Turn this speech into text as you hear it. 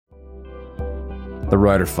The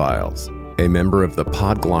Writer Files, a member of the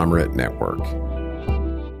Podglomerate Network.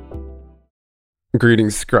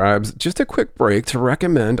 Greetings, scribes. Just a quick break to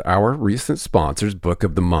recommend our recent sponsor's Book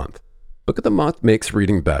of the Month. Book of the Month makes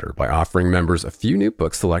reading better by offering members a few new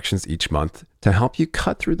book selections each month to help you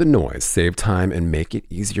cut through the noise, save time, and make it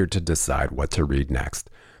easier to decide what to read next.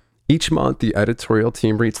 Each month, the editorial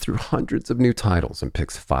team reads through hundreds of new titles and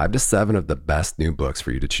picks 5 to 7 of the best new books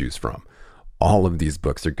for you to choose from. All of these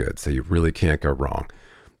books are good, so you really can't go wrong.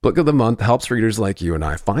 Book of the Month helps readers like you and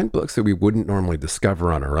I find books that we wouldn't normally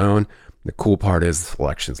discover on our own. The cool part is the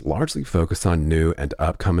selections largely focus on new and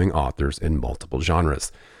upcoming authors in multiple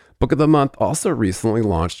genres. Book of the Month also recently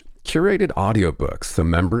launched curated audiobooks, so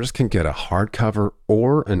members can get a hardcover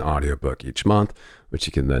or an audiobook each month, which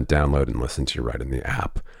you can then download and listen to right in the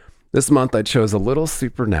app. This month, I chose A Little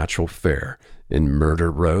Supernatural Fare in Murder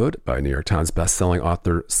Road by New York Times bestselling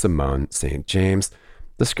author Simone St. James,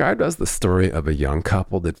 described as the story of a young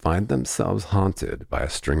couple that find themselves haunted by a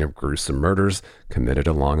string of gruesome murders committed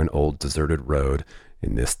along an old deserted road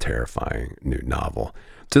in this terrifying new novel.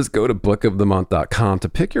 Just go to bookofthemonth.com to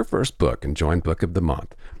pick your first book and join Book of the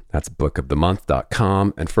Month. That's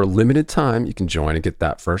bookofthemonth.com, and for a limited time, you can join and get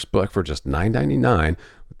that first book for just $9.99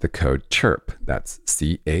 with the code CHIRP. That's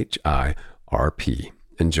CHIRP.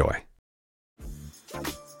 Enjoy.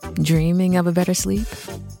 Dreaming of a better sleep?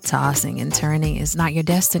 Tossing and turning is not your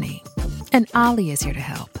destiny. And Ollie is here to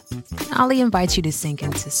help. Ollie invites you to sink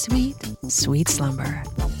into sweet, sweet slumber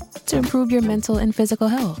to improve your mental and physical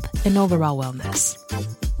health and overall wellness.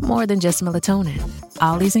 More than just melatonin,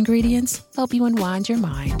 Ollie's ingredients help you unwind your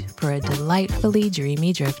mind for a delightfully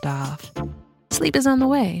dreamy drift off. Sleep is on the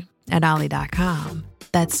way at Ollie.com.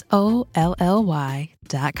 That's OLLY.com.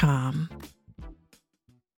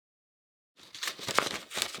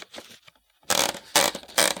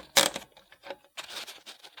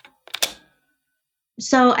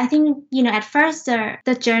 So I think, at first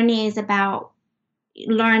the journey is about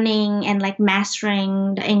learning and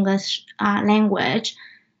mastering the English language.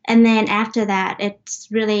 And then after that, it's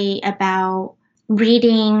really about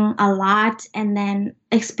reading a lot and then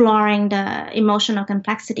exploring the emotional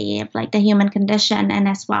complexity of the human condition, and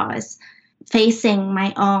as well as facing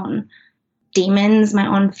my own demons, my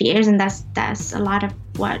own fears. And that's a lot of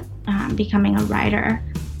what becoming a writer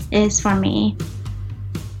is for me.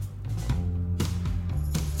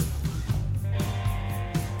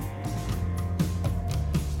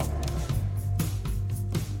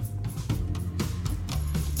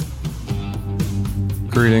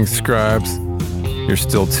 Greetings, scribes. You're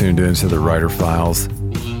still tuned into the Writer Files,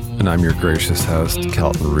 and I'm your gracious host,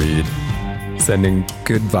 Kelton Reed, sending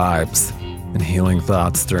good vibes and healing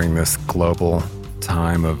thoughts during this global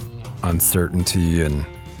time of uncertainty and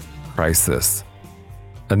crisis.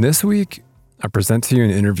 And this week, I present to you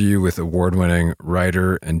an interview with award-winning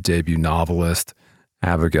writer and debut novelist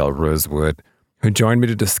Abbigail Rosewood, who joined me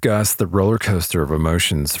to discuss the roller coaster of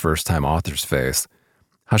emotions first-time authors face,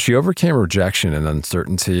 how she overcame rejection and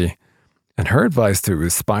uncertainty, and her advice to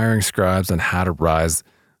aspiring scribes on how to rise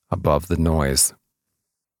above the noise.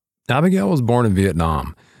 Abbigail was born in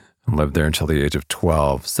Vietnam and lived there until the age of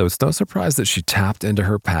 12, so it's no surprise that she tapped into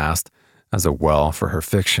her past as a well for her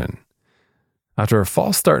fiction. After a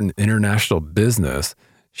false start in international business,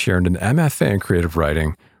 she earned an MFA in creative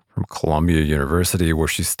writing from Columbia University, where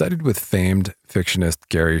she studied with famed fictionist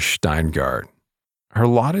Gary Steingart. Her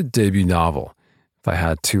lauded debut novel, If I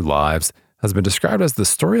Had Two Lives, has been described as the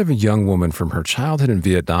story of a young woman from her childhood in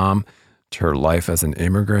Vietnam to her life as an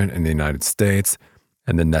immigrant in the United States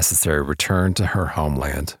and the necessary return to her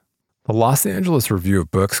homeland. The Los Angeles Review of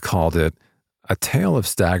Books called it a tale of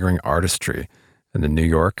staggering artistry, and the New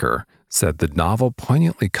Yorker said the novel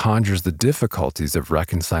poignantly conjures the difficulties of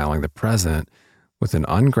reconciling the present with an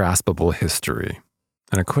ungraspable history.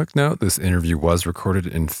 And a quick note, this interview was recorded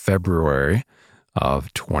in February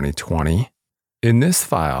of 2020. In this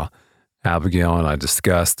file, Abbigail and I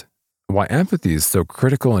discussed why empathy is so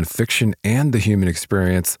critical in fiction and the human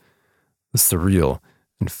experience, the surreal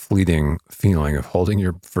and fleeting feeling of holding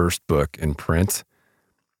your first book in print,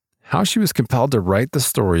 how she was compelled to write the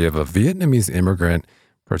story of a Vietnamese immigrant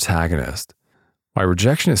protagonist, why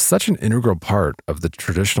rejection is such an integral part of the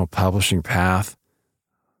traditional publishing path,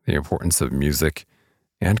 the importance of music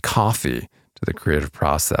and coffee to the creative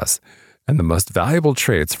process, and the most valuable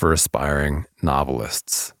traits for aspiring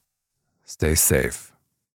novelists. Stay safe.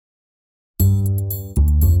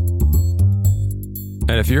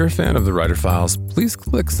 And if you're a fan of the Writer Files, please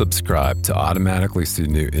click subscribe to automatically see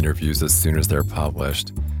new interviews as soon as they're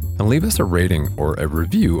published. And leave us a rating or a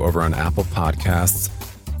review over on Apple Podcasts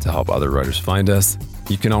to help other writers find us.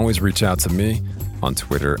 You can always reach out to me on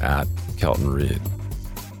Twitter at Kelton Reed.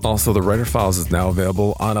 Also, the Writer Files is now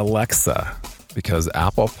available on Alexa because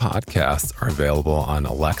Apple Podcasts are available on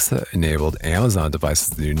Alexa-enabled Amazon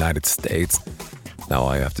devices in the United States. Now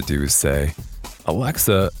all you have to do is say,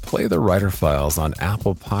 Alexa, play the Writer Files on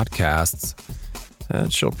Apple Podcasts,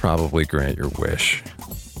 and she'll probably grant your wish.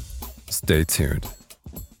 Stay tuned.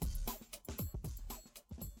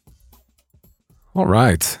 All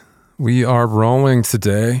right, we are rolling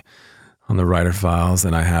today on the Writer Files,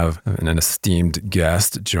 and I have an esteemed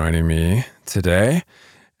guest joining me today,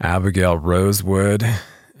 Abbigail Rosewood.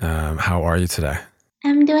 How are you today?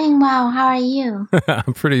 I'm doing well. How are you?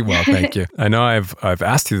 I'm pretty well, thank you. I know I've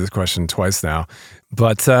asked you this question twice now,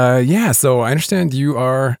 but so I understand you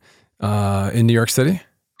are in New York City?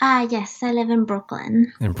 Yes, I live in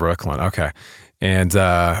Brooklyn. In Brooklyn, okay. And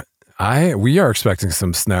we are expecting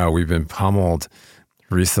some snow. We've been pummeled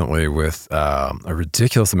recently with a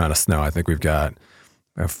ridiculous amount of snow. I think we've got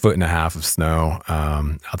 1.5 feet of snow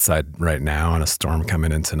outside right now, and a storm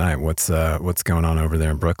coming in tonight. What's going on over there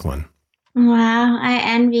in Brooklyn? Wow, I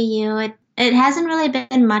envy you. It hasn't really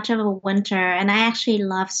been much of a winter, and I actually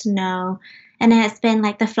love snow. And it has been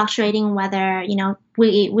like the fluctuating weather. You know,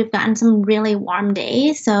 we've gotten some really warm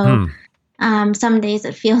days, so some days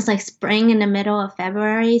it feels like spring in the middle of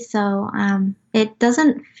February. So it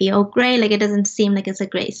doesn't feel great. Like, it doesn't seem like it's a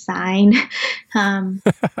great sign from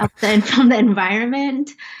the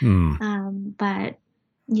environment. But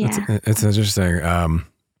yeah, it's interesting.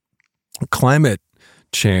 Climate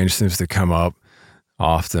change seems to come up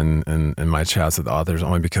often in my chats with authors,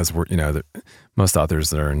 only because most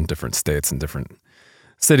authors are in different states and different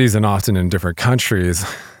cities and often in different countries.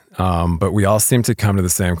 But we all seem to come to the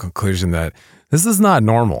same conclusion that this is not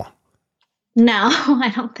normal. No,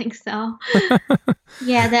 I don't think so.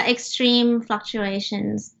 Yeah, the extreme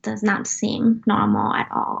fluctuations does not seem normal at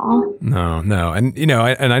all. No. And,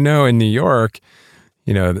 I know in New York,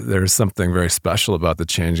 there's something very special about the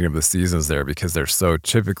changing of the seasons there because they're so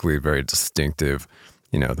typically very distinctive,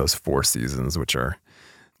 those 4 seasons, which are,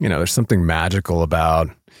 there's something magical about,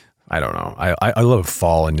 I don't know. I love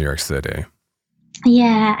fall in New York City.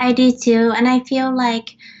 Yeah, I do too. And I feel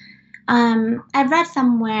like I read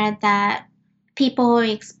somewhere that people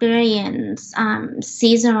who experience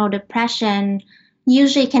seasonal depression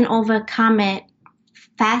usually can overcome it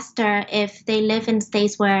faster if they live in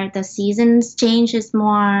states where the seasons change is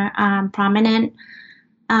more prominent,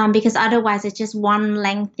 because otherwise it's just one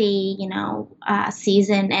lengthy,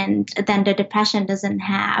 season, and then the depression doesn't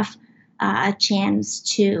have a chance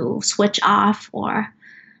to switch off or,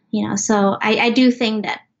 so I do think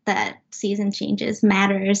that season changes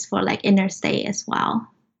matters for like inner state as well.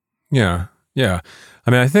 Yeah.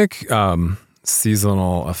 I mean, I think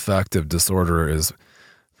seasonal affective disorder is a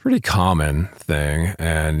pretty common thing.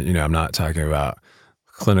 And, I'm not talking about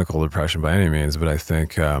clinical depression by any means, but I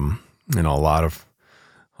think, a lot of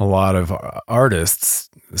artists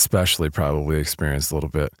especially probably experience a little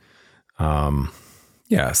bit, some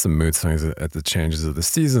mood swings at the changes of the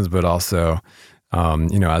seasons, but also,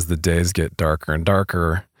 as the days get darker and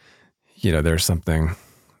darker, there's something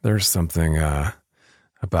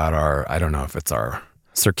about I don't know if it's our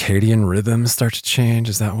circadian rhythms start to change.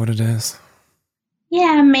 Is that what it is?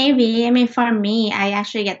 Yeah, maybe. I mean, for me, I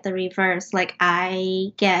actually get the reverse. Like,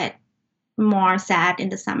 I get more sad in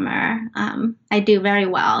the summer. I do very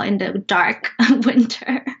well in the dark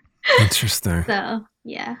winter. Interesting. So,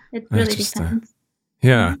 yeah, it really depends.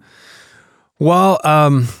 Yeah. Well,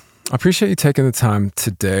 I appreciate you taking the time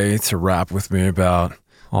today to rap with me about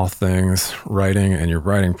all things writing and your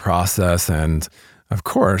writing process, and of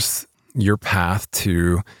course, your path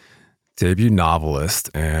to debut novelist.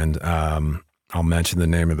 And I'll mention the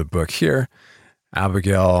name of the book here.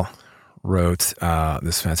 Abbigail wrote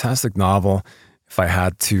this fantastic novel, If I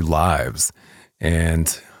Had Two Lives.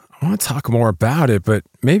 And I want to talk more about it, but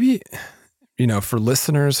maybe, for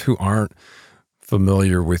listeners who aren't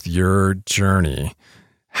familiar with your journey,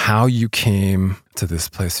 how you came to this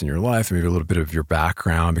place in your life, maybe a little bit of your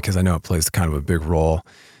background, because I know it plays kind of a big role,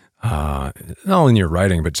 not only in your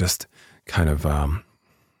writing, but just kind of,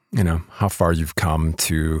 how far you've come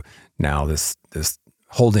to now this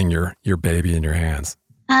holding your baby in your hands.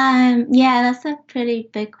 Yeah, that's a pretty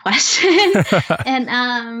big question. And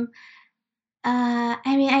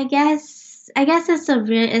I mean, I guess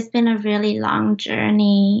it's been a really long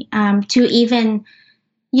journey to even,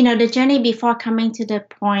 the journey before coming to the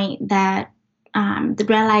point that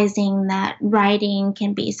realizing that writing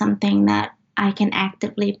can be something that I can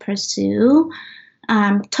actively pursue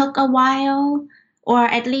took a while, or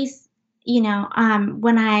at least, when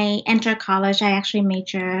I entered college, I actually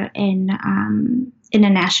majored in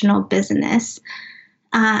international business.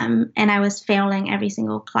 And I was failing every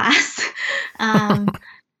single class. um,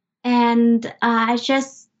 and I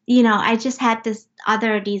just had this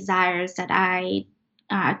other desires that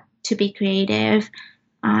to be creative,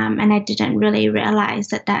 and I didn't really realize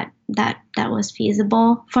that was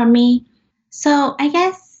feasible for me. So I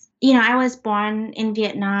guess, I was born in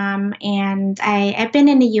Vietnam, and I've been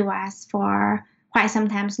in the US for quite some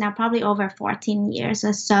time now, probably over 14 years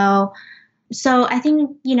or so. So I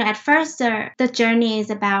think, at first the journey is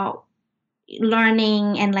about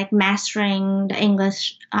learning and like mastering the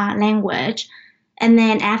English language. And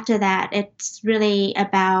then after that, it's really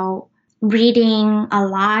about reading a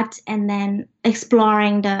lot and then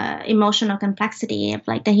exploring the emotional complexity of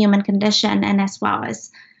like the human condition, and as well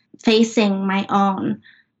as facing my own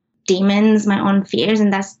demons, my own fears.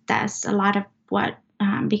 And that's a lot of what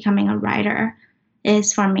becoming a writer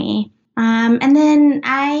is for me. And then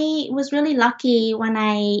I was really lucky when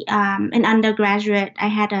in undergraduate, I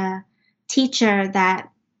had a teacher that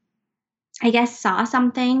I guess saw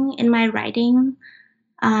something in my writing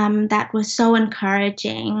that was so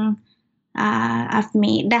encouraging of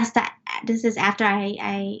me. This is after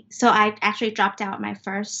so I actually dropped out my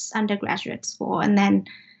first undergraduate school and then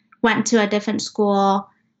went to a different school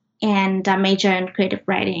and majored in creative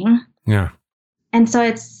writing. Yeah. And so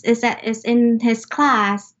it's in his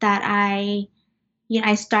class that I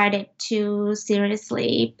started to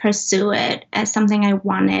seriously pursue it as something I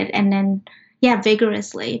wanted, and then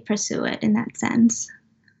vigorously pursue it in that sense.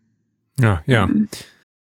 Yeah.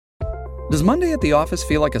 Does Monday at the office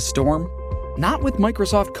feel like a storm? Not with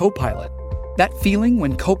Microsoft Copilot. That feeling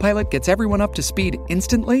when Copilot gets everyone up to speed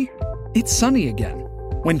instantly? It's sunny again.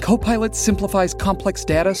 When Copilot simplifies complex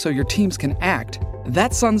data so your teams can act,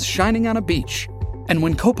 that sun's shining on a beach. And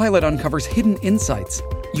when Copilot uncovers hidden insights,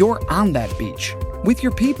 you're on that beach with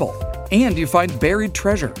your people, and you find buried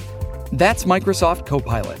treasure. That's Microsoft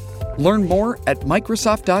Copilot. Learn more at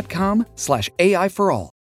Microsoft.com/AI for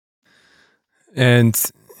all. And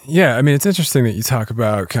yeah, I mean, it's interesting that you talk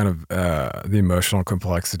about kind of the emotional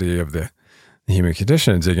complexity of the human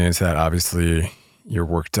condition and digging into that. Obviously, your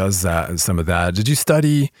work does that and some of that. Did you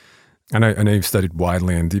study, I know you've studied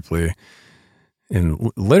widely and deeply in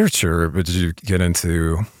literature, but did you get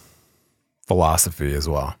into philosophy as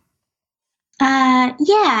well? I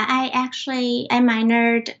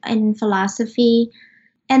minored in philosophy,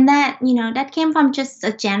 and that came from just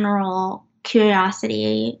a general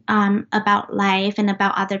curiosity about life and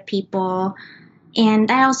about other people.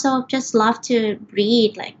 And I also just love to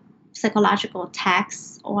read like psychological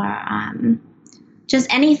texts or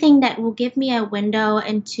just anything that will give me a window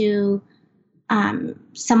into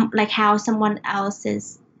how someone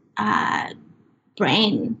else's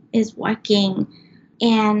brain is working,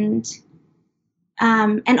 and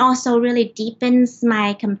also really deepens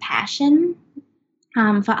my compassion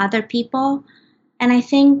for other people. And I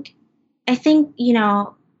think like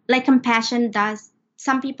compassion does.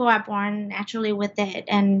 Some people are born naturally with it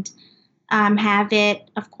and have it,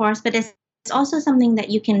 of course, but it's also something that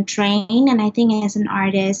you can train. And I think as an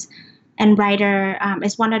artist and writer,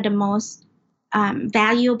 is one of the most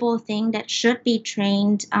valuable thing that should be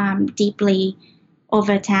trained deeply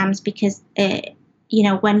over time, because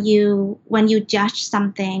when you judge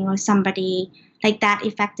something or somebody, like that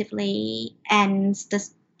effectively ends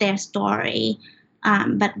their story.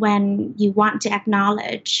 But when you want to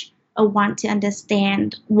acknowledge or want to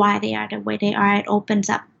understand why they are the way they are, it opens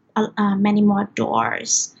up many more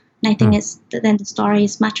doors. And I think then the story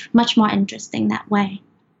is much more interesting that way.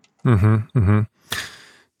 Mm-hmm. Mm-hmm.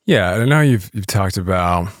 Yeah, I know you've talked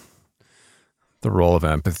about the role of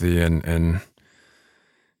empathy and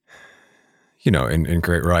in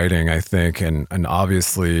great writing, I think, and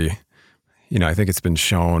obviously, I think it's been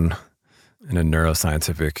shown in a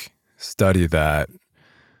neuroscientific study that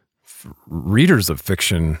readers of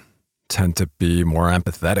fiction tend to be more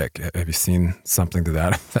empathetic. Have you seen something to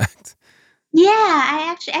that effect? Yeah,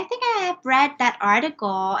 I think I have read that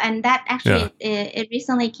article, and that actually it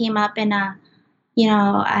recently came up in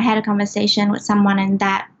I had a conversation with someone, and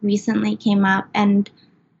that recently came up, and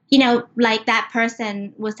like that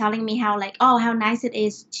person was telling me how nice it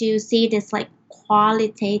is to see this like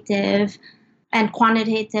qualitative and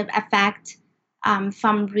quantitative effect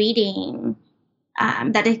from reading,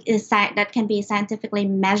 that can be scientifically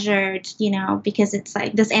measured, because it's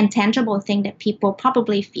like this intangible thing that people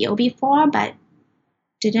probably feel before but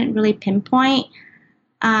didn't really pinpoint.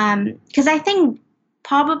 Because I think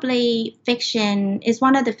probably fiction is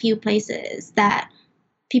one of the few places that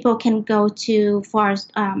people can go to for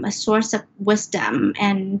a source of wisdom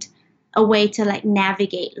and a way to like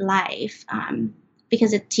navigate life,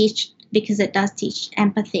 because it does teach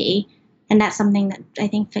empathy And that's something that I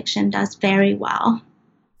think fiction does very well.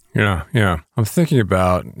 Yeah, yeah. I'm thinking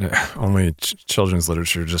about only children's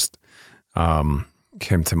literature just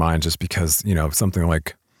came to mind just because, something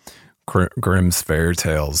like Grimm's fairy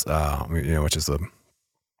tales, which is a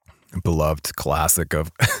beloved classic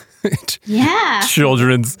of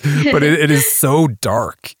children's, but it is so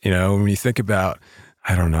dark, when you think about,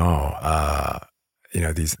 I don't know,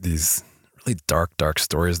 these really dark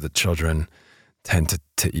stories that children tend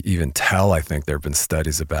to even tell. I think there have been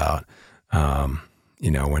studies about,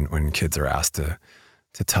 when kids are asked to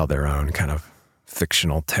tell their own kind of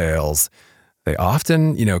fictional tales, they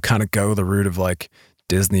often, kind of go the route of like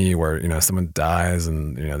Disney, where someone dies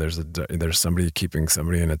and there's somebody keeping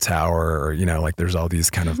somebody in a tower, or like there's all these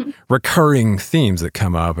kind of recurring themes that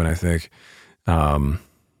come up. And I think, going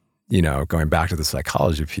back to the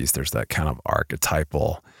psychology piece, there's that kind of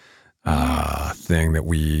archetypal thing that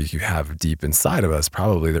we have deep inside of us,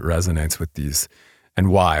 probably, that resonates with these, and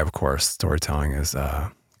why, of course, storytelling is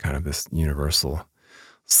kind of this universal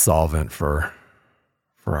solvent for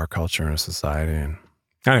our culture and society. And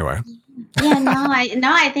anyway.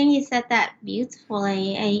 I think you said that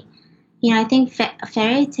beautifully. I think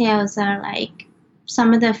fairy tales are like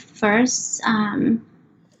some of the first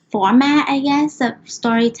format, I guess, of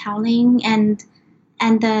storytelling, and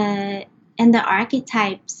the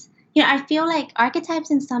archetypes. I feel like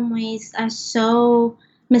archetypes in some ways are so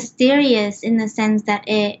mysterious in the sense that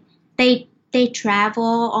they travel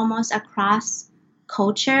almost across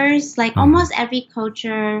cultures. Like almost every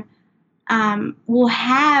culture will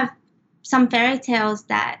have some fairy tales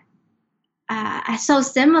that are so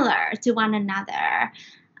similar to one another.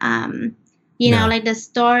 Like the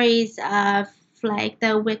stories of like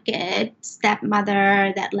the wicked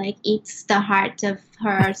stepmother that like eats the heart of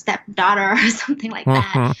her stepdaughter or something like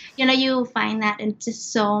that. You find that in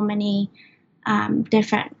just so many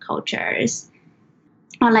different cultures.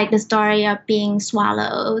 Or like the story of being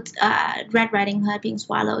swallowed, Red Riding Hood being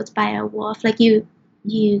swallowed by a wolf. Like you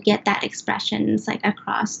get that expressions like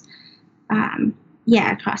across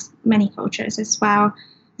many cultures as well.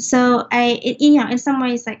 So in some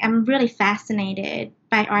ways, like I'm really fascinated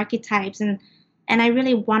by archetypes, and I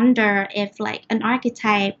really wonder if like an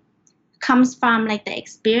archetype comes from like the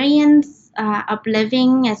experience of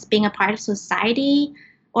living as being a part of society,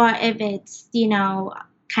 or if it's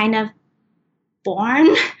kind of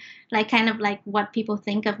born, like kind of like what people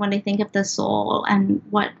think of when they think of the soul, and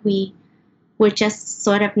what we would just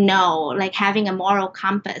sort of know, like having a moral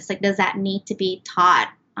compass. Like, does that need to be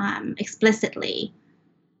taught explicitly?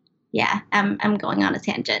 Yeah, I'm going on a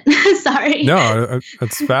tangent. Sorry. No,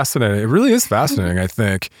 it's fascinating. It really is fascinating, I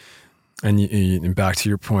think. And back to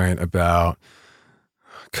your point about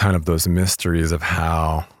kind of those mysteries of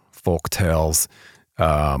how folk tales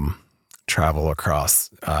travel across,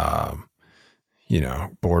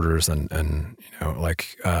 borders and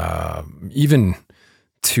even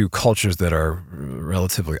to cultures that are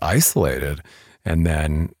relatively isolated, and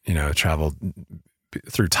then, travel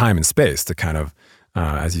through time and space to kind of,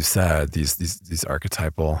 as you said, these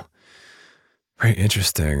archetypal, very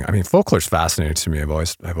interesting. I mean, folklore is fascinating to me. I've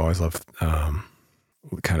always loved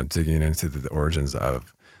kind of digging into the origins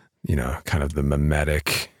of, kind of the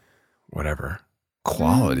mimetic, whatever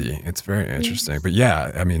quality. It's very interesting. But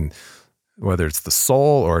yeah, I mean, whether it's the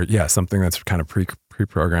soul or something that's kind of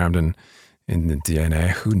pre-programmed in the DNA,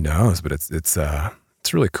 who knows? But it's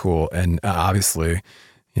really cool. And obviously,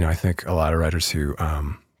 I think a lot of writers who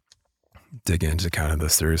dig into kind of the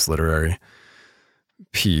serious literary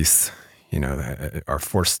piece, are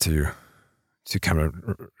forced to kind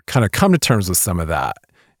of come to terms with some of that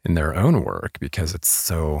in their own work, because it's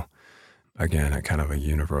so, again, a kind of a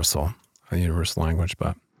universal language.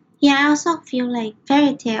 But I also feel like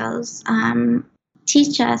fairy tales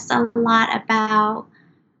teach us a lot about,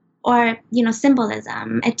 or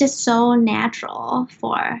symbolism. It's just so natural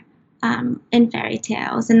for in fairy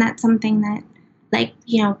tales, and that's something that, like,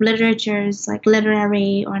 literature's like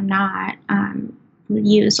literary or not,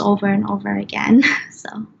 use over and over again. So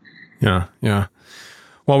yeah.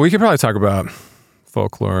 Well, we could probably talk about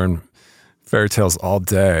folklore and fairy tales all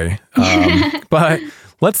day, but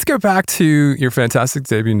let's go back to your fantastic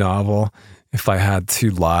debut novel, If I Had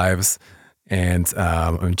Two Lives, and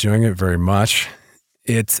I'm enjoying it very much.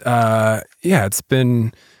 It's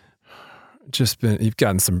been you've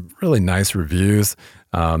gotten some really nice reviews.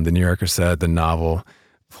 The New Yorker said the novel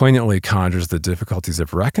poignantly conjures the difficulties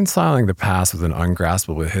of reconciling the past with an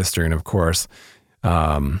ungraspable history. And of course,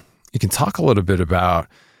 you can talk a little bit about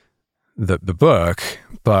the book,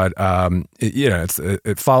 but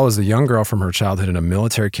it follows a young girl from her childhood in a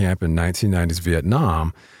military camp in 1990s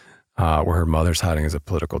Vietnam, where her mother's hiding as a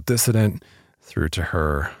political dissident through to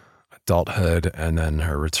her adulthood and then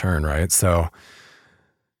her return, right? So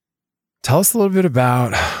tell us a little bit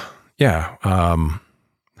about,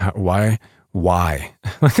 why?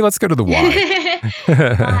 Let's go to the why.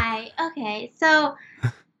 Why? Okay. So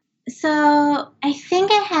I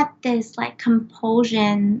think I had this like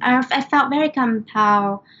compulsion, or I felt very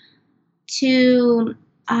compelled to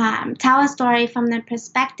tell a story from the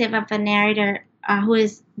perspective of a narrator who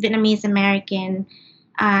is Vietnamese American,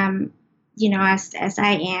 as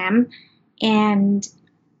I am, and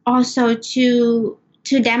also to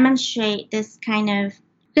demonstrate this kind of,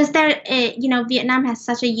 because Vietnam has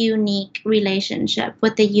such a unique relationship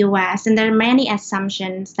with the U.S. and there are many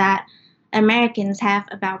assumptions that Americans have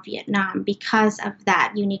about Vietnam because of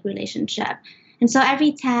that unique relationship. And so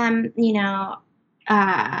every time,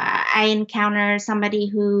 I encounter somebody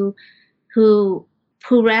who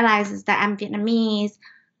realizes that I'm Vietnamese,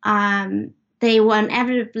 they will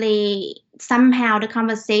inevitably, somehow the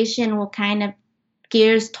conversation will kind of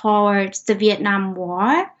gears towards the Vietnam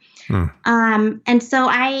War. And so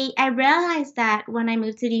I realized that when I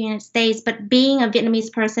moved to the United States, but being a Vietnamese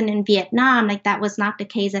person in Vietnam, like that was not the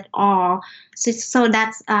case at all. So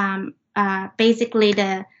that's basically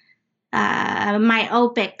the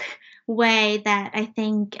myopic way that I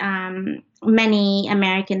think many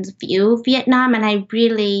Americans view Vietnam. And I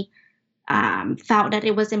really felt that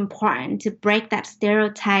it was important to break that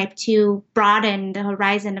stereotype, to broaden the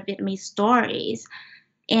horizon of Vietnamese stories.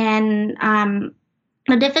 And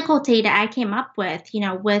the difficulty that I came up with,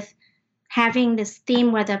 with having this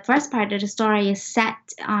theme where the first part of the story is set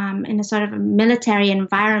in a sort of a military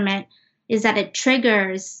environment, is that it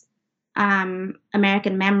triggers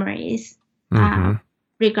American memories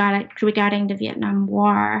regarding the Vietnam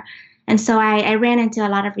War. And so I ran into a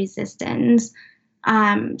lot of resistance.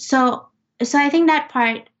 So I think that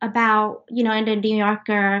part about, in the New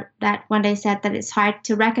Yorker, that when they said that it's hard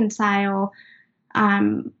to reconcile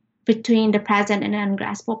between the present and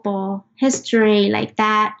ungraspable history, like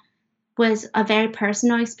that was a very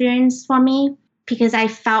personal experience for me, because I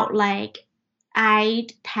felt like I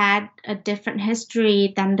had a different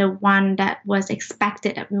history than the one that was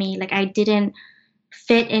expected of me. Like I didn't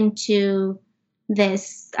fit into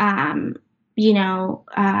this,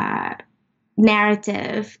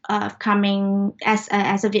 narrative of coming as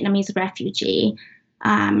a Vietnamese refugee,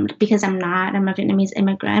 because I'm a Vietnamese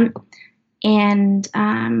immigrant. And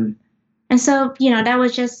so, that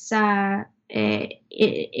was just,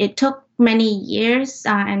 it took many years,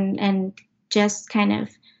 and just kind of,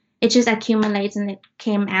 it just accumulates and it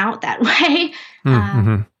came out that way,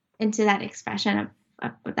 into that expression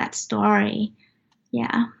of that story.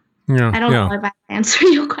 Yeah. I don't know if I answer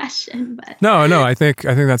your question, but no, I think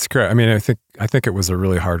that's correct. I mean, I think it was a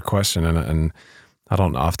really hard question, and I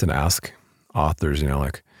don't often ask authors,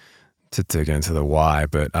 like to dig into the why,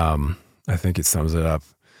 but I think it sums it up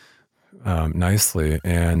nicely.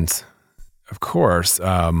 And of course,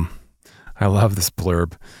 I love this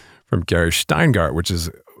blurb from Gary Steingart, which is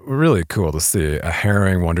really cool to see. A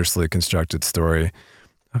harrowing, wondrously constructed story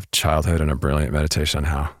of childhood and a brilliant meditation on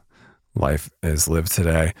how life is lived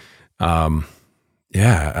today. How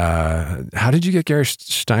did you get Gary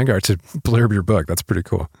Steingart to blurb your book? That's pretty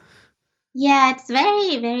cool. Yeah, it's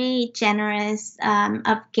very, very generous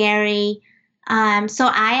of Gary. So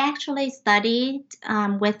I actually studied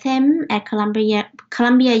with him at Columbia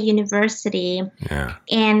University. Yeah.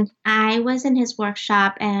 And I was in his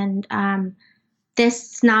workshop, and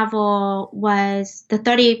this novel was the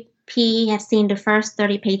 30p had seen the first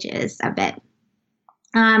 30 pages of it.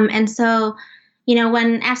 And so,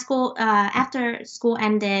 when after school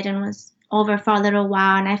ended and was over for a little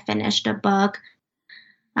while and I finished the book,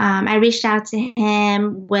 I reached out to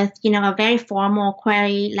him with, a very formal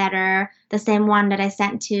query letter, the same one that I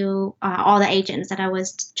sent to all the agents that I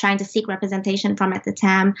was trying to seek representation from at the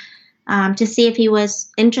time, to see if he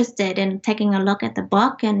was interested in taking a look at the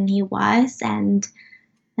book, and he was, and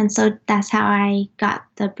so that's how I got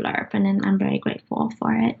the blurb, and I'm very grateful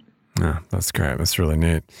for it. Yeah, that's great. That's really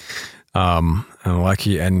neat. And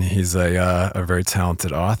lucky, and he's a very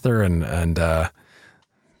talented author, and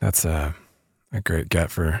that's a great get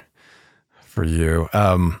for you.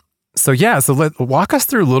 So walk us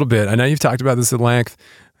through a little bit. I know you've talked about this at length,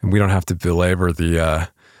 and we don't have to belabor the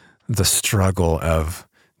struggle of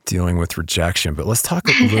dealing with rejection, but let's talk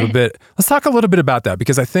a little bit. Let's talk a little bit about that,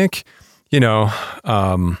 because I think,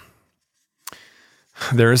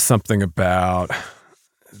 there is something about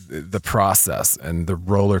the process and the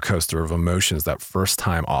roller coaster of emotions that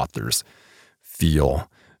first-time authors feel.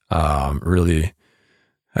 Really,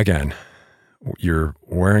 again, you're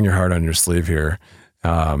wearing your heart on your sleeve here,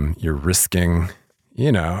 You're risking,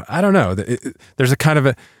 I don't know. There's a kind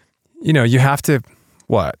of you have to,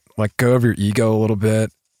 like go over your ego a little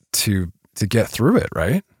bit to get through it,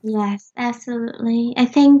 right? Yes, absolutely. I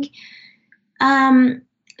think, I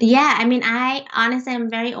honestly am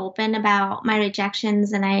very open about my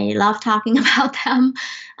rejections and I love talking about them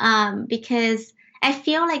because I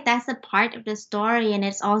feel like that's a part of the story. And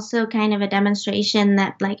it's also kind of a demonstration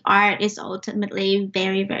that like art is ultimately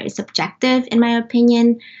very, very subjective, in my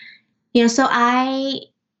opinion. So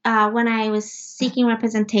when I was seeking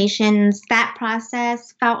representations, that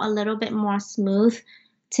process felt a little bit more smooth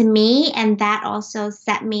to me. And that also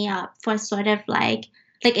set me up for sort of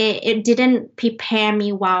it didn't prepare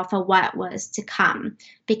me well for what was to come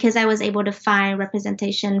because I was able to find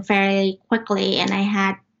representation fairly quickly and I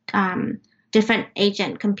had different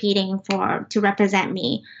agent competing to represent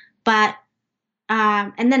me. But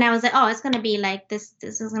and then I was like, oh, it's going to be like this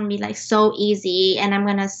is going to be like so easy and I'm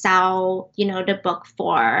going to sell, the book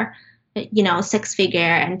for, six figure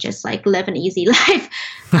and just like live an easy life.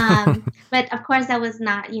 But of course that was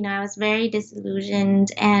not, I was very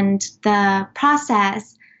disillusioned and the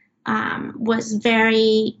process was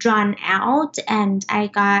very drawn out and I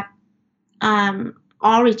got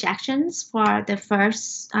all rejections for the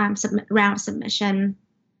first round submission.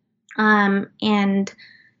 And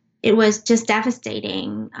it was just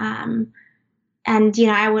devastating. And,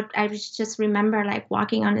 I would just remember like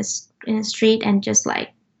walking in the street and just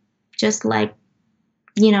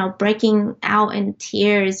breaking out in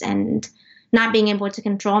tears and not being able to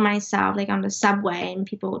control myself, like on the subway and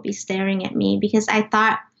people would be staring at me because I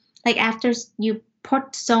thought like after you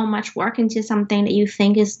put so much work into something that you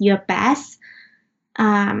think is your best,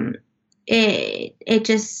 it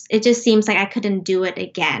just seems like I couldn't do it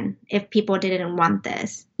again if people didn't want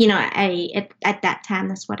this. At that time,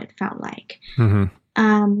 that's what it felt like.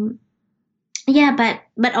 Mm-hmm.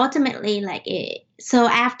 But ultimately, so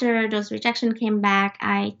after those rejections came back,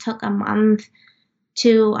 I took a month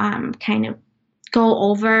to kind of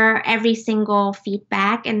go over every single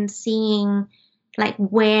feedback and seeing like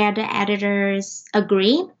where the editors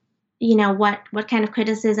agree, what kind of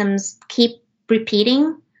criticisms keep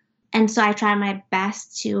repeating. And so I try my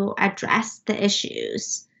best to address the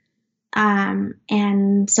issues.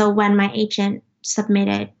 And so when my agent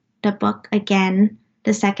submitted the book again,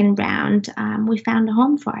 the second round, we found a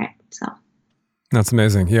home for it. So that's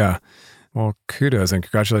amazing. Yeah. Well, kudos and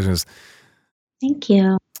congratulations. Thank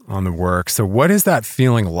you. On the work. So what is that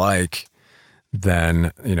feeling like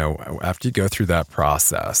then, after you go through that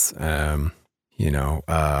process,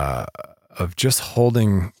 of just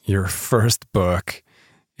holding your first book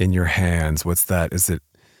in your hands? What's that? Is it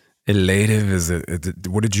elative?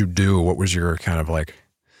 What did you do? What was your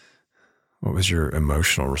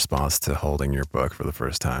emotional response to holding your book for the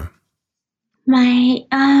first time?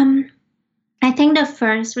 I think the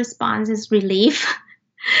first response is relief.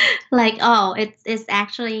 Like, oh, it's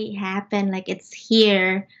actually happened. Like it's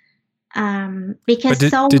here. Because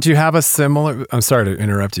did you have a similar, I'm sorry to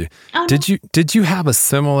interrupt you. Oh, Did you have a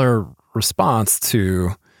similar response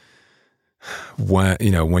to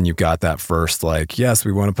when you got that first, like, yes,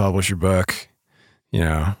 we want to publish your book,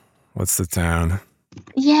 let's sit down?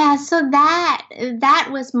 Yeah. So that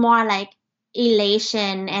was more like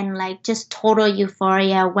elation and like just total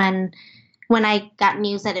euphoria when I got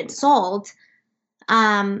news that it sold.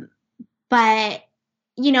 But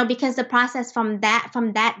because the process from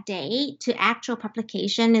that day to actual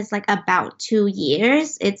publication is like about 2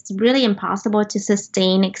 years, it's really impossible to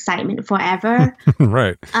sustain excitement forever.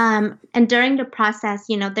 Right. And during the process,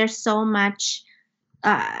 there's so much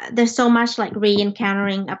like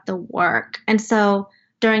re-encountering of the work. And so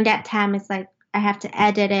during that time, it's like I have to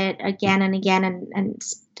edit it again and again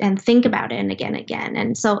and think about it and again.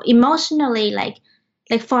 And so emotionally, like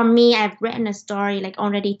for me, I've written a story like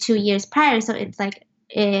already 2 years prior. So it's like,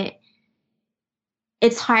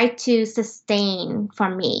 it's hard to sustain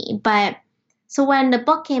for me. But so when the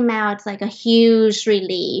book came out, it's like a huge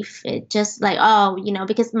relief. It just like,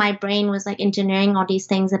 because my brain was like engineering all these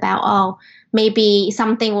things about, oh, maybe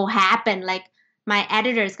something will happen. Like my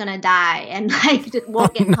editor is going to die and like it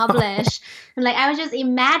won't get published. And like, I was just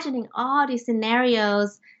imagining all these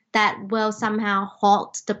scenarios that will somehow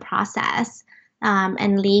halt the process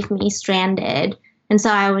and leave me stranded. And so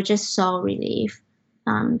I was just so relieved.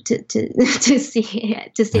 To see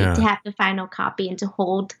it, to have the final copy and to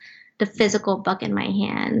hold the physical book in my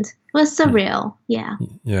hand. It was surreal. Yeah.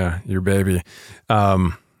 Yeah. Your baby.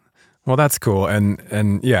 Well, that's cool.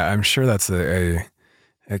 And yeah, I'm sure that's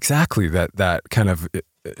exactly that kind of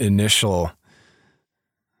initial,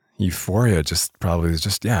 euphoria just probably is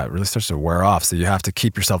just, it really starts to wear off. So you have to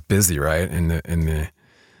keep yourself busy, right? In the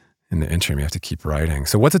interim, you have to keep writing.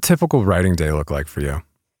 So what's a typical writing day look like for you?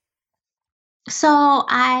 So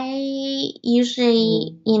I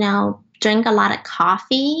usually, drink a lot of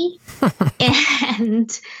coffee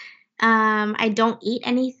and I don't eat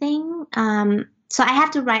anything. So I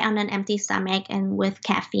have to write on an empty stomach and with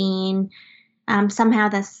caffeine. Somehow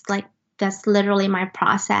that's literally my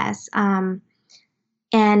process.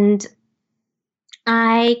 And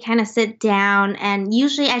I kind of sit down and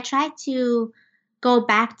usually I try to go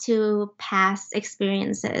back to past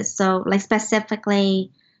experiences. So like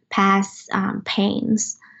specifically past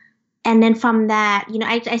pains. And then from that,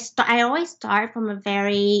 I always start from a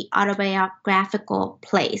very autobiographical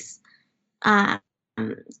place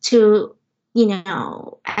to,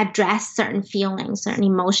 address certain feelings, certain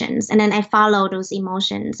emotions. And then I follow those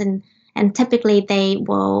emotions and typically they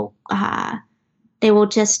will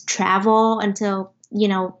just travel until,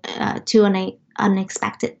 to an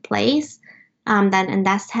unexpected place. And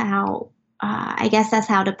that's how, I guess that's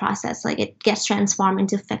how the process, like it gets transformed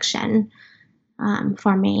into fiction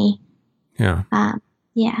for me. Yeah.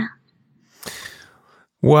 Yeah.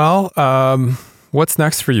 Well, what's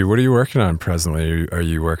next for you? What are you working on presently? Are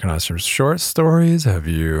you working on some short stories? Have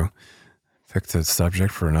you picked a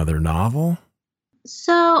subject for another novel?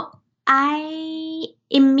 So I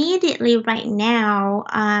immediately right now,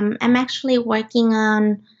 I'm actually working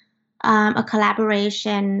on a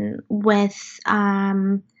collaboration with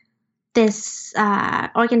this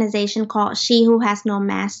organization called She Who Has No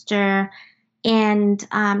Master. And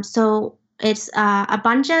so it's a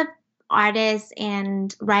bunch of artists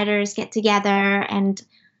and writers get together and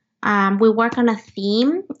we work on a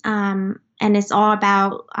theme. And it's all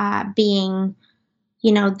about being,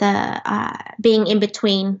 being in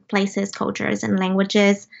between places, cultures, and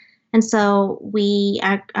languages. And so we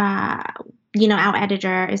are, our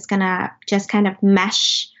editor is going to just kind of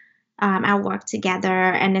mesh our work together,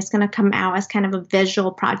 and it's going to come out as kind of a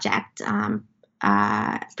visual project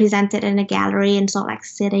presented in a gallery in Salt Lake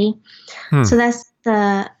City. So that's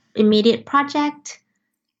the immediate project.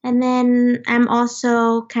 And then I'm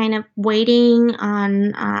also kind of waiting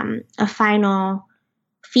on a final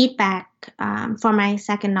feedback for my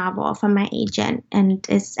second novel from my agent, and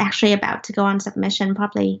it's actually about to go on submission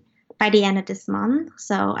probably by the end of this month.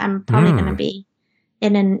 So I'm probably going to be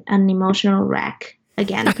in an emotional wreck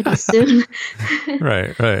again pretty soon.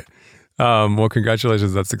 Right. Well,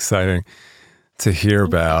 congratulations. That's exciting to hear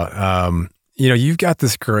about. You've got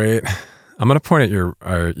this great. I'm going to point at your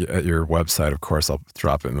website. Of course, I'll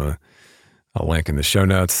drop it in a link in the show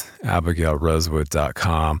notes.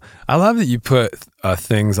 AbbigailRosewood.com. I love that you put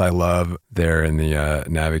things I love there in the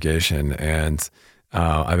navigation, and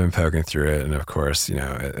I've been poking through it, and of course,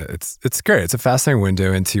 it's great. It's a fascinating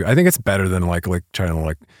window into. I think it's better than like trying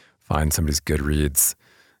to find somebody's Goodreads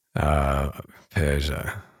page.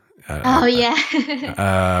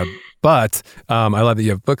 But I love that you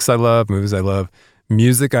have books I love, movies I love,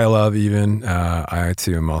 music I love even. I,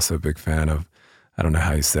 too, am also a big fan of, I don't know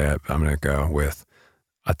how you say it, but I'm going to go with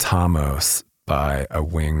Atamos by A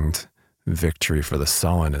Winged Victory for the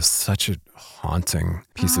Sullen is such a haunting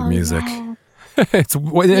piece of music. Yeah. It's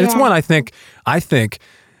one I think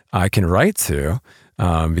I can write to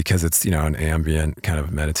because it's, an ambient kind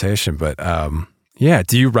of meditation. But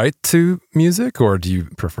do you write to music or do you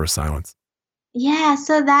prefer silence? Yeah,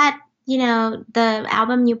 so that, the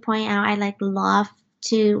album you point out, I love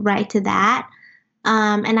to write to that.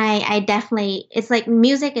 And I definitely, it's like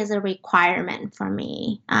music is a requirement for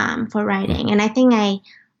me for writing. And I think I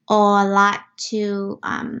owe a lot to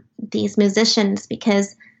these musicians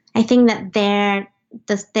because I think that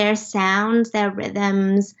their sounds, their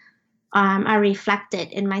rhythms are reflected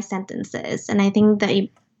in my sentences. And I think the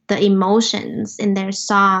emotions in their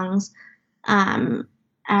songs are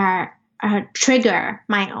trigger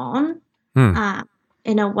my own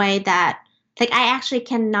in a way that I actually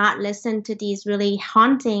cannot listen to these really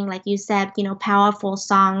haunting, like you said, powerful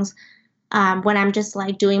songs when I'm just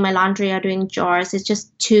doing my laundry or doing chores. It's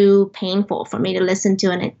just too painful for me to listen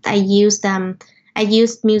to. And I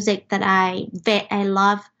use music that I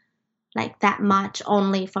love that much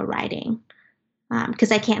only for writing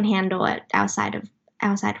because I can't handle it outside of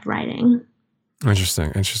writing.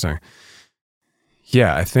 Interesting.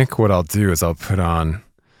 Yeah, I think what I'll do is I'll put on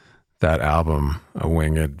that album, A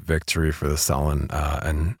Winged Victory for the Sullen,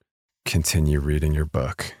 and continue reading your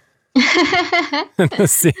book. to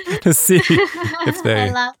see if they, I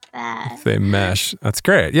love that. If they mesh. That's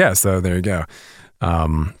great. Yeah, so there you go.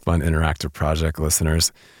 Fun interactive project,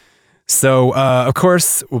 listeners. So, of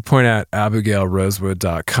course, we'll point at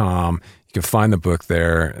AbbigailRosewood.com. You You can find the book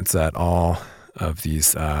there. It's at all of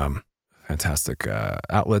these fantastic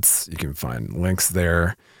outlets. You can find links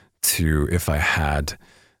there to If I Had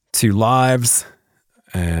Two Lives.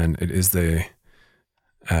 And it is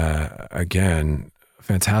again,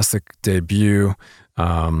 fantastic debut.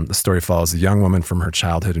 The story follows a young woman from her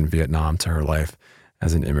childhood in Vietnam to her life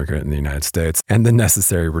as an immigrant in the United States and the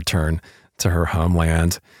necessary return to her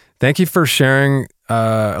homeland. Thank you for sharing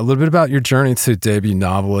a little bit about your journey to debut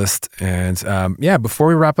novelist. And before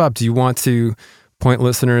we wrap up, do you want to point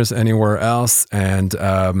listeners anywhere else and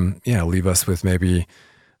leave us with maybe,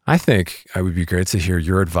 I think it would be great to hear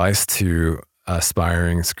your advice to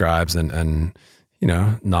aspiring scribes and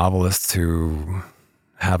novelists who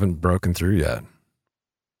haven't broken through yet.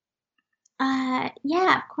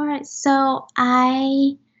 Of course. So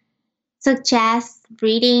I suggest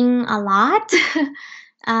reading a lot.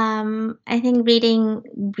 I think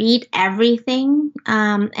read everything.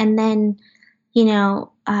 And then,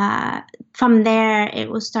 from there it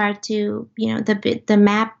will start to, the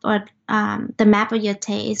map or the map of your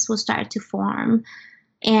taste will start to form.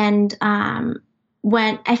 And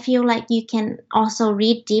when I feel like you can also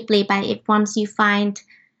read deeply once you find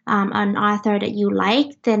an author that you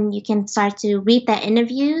like, then you can start to read their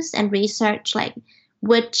interviews and research like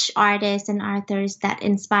which artists and authors that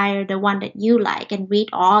inspire the one that you like, and read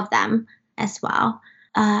all of them as well.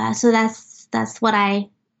 So that's what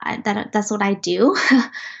that's what I do.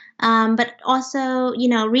 But also,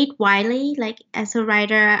 read widely. Like as a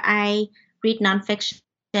writer, I read nonfiction,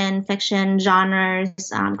 fiction,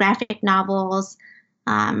 genres, graphic novels.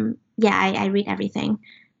 I read everything.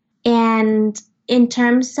 And in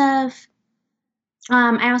terms of,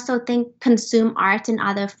 I also think consume art in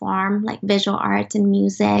other form, like visual art and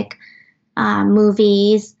music,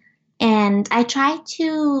 movies. And I try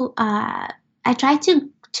to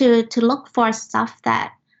look for stuff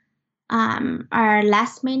that are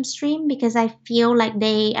less mainstream, because I feel like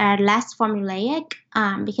they are less formulaic.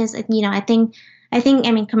 Because I think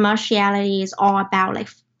commerciality is all about like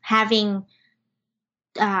having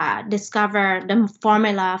discover the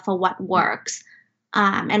formula for what works,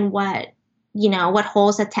 and what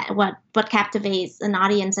holds what captivates an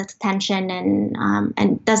audience's attention,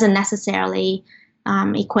 and doesn't necessarily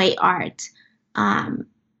equate art. And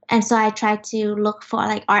so I try to look for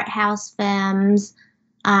like art house films,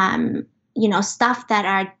 stuff that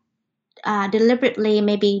are deliberately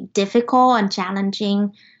maybe difficult and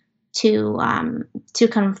challenging to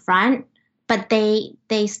confront, but they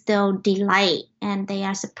still delight and they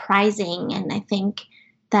are surprising. And I think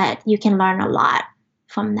that you can learn a lot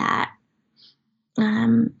from that.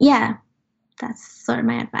 That's sort of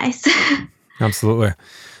my advice. Absolutely.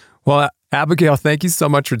 Well, Abbigail, thank you so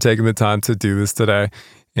much for taking the time to do this today.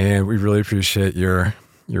 And we really appreciate your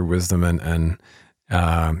wisdom and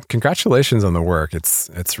congratulations on the work.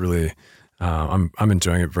 It's really, I'm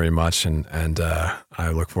enjoying it very much. And I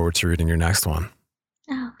look forward to reading your next one.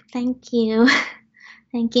 Oh, thank you.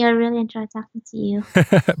 Thank you. I really enjoyed talking to you.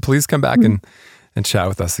 Please come back and chat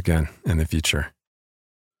with us again in the future.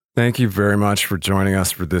 Thank you very much for joining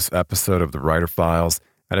us for this episode of The Writer Files.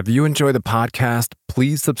 And if you enjoy the podcast,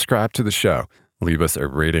 please subscribe to the show. Leave us a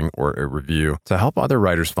rating or a review to help other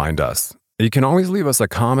writers find us. You can always leave us a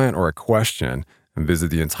comment or a question and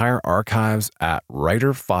visit the entire archives at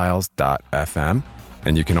writerfiles.fm.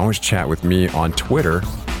 And you can always chat with me on Twitter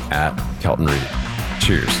at Kelton Reed.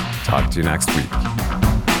 Cheers. Talk to you next week.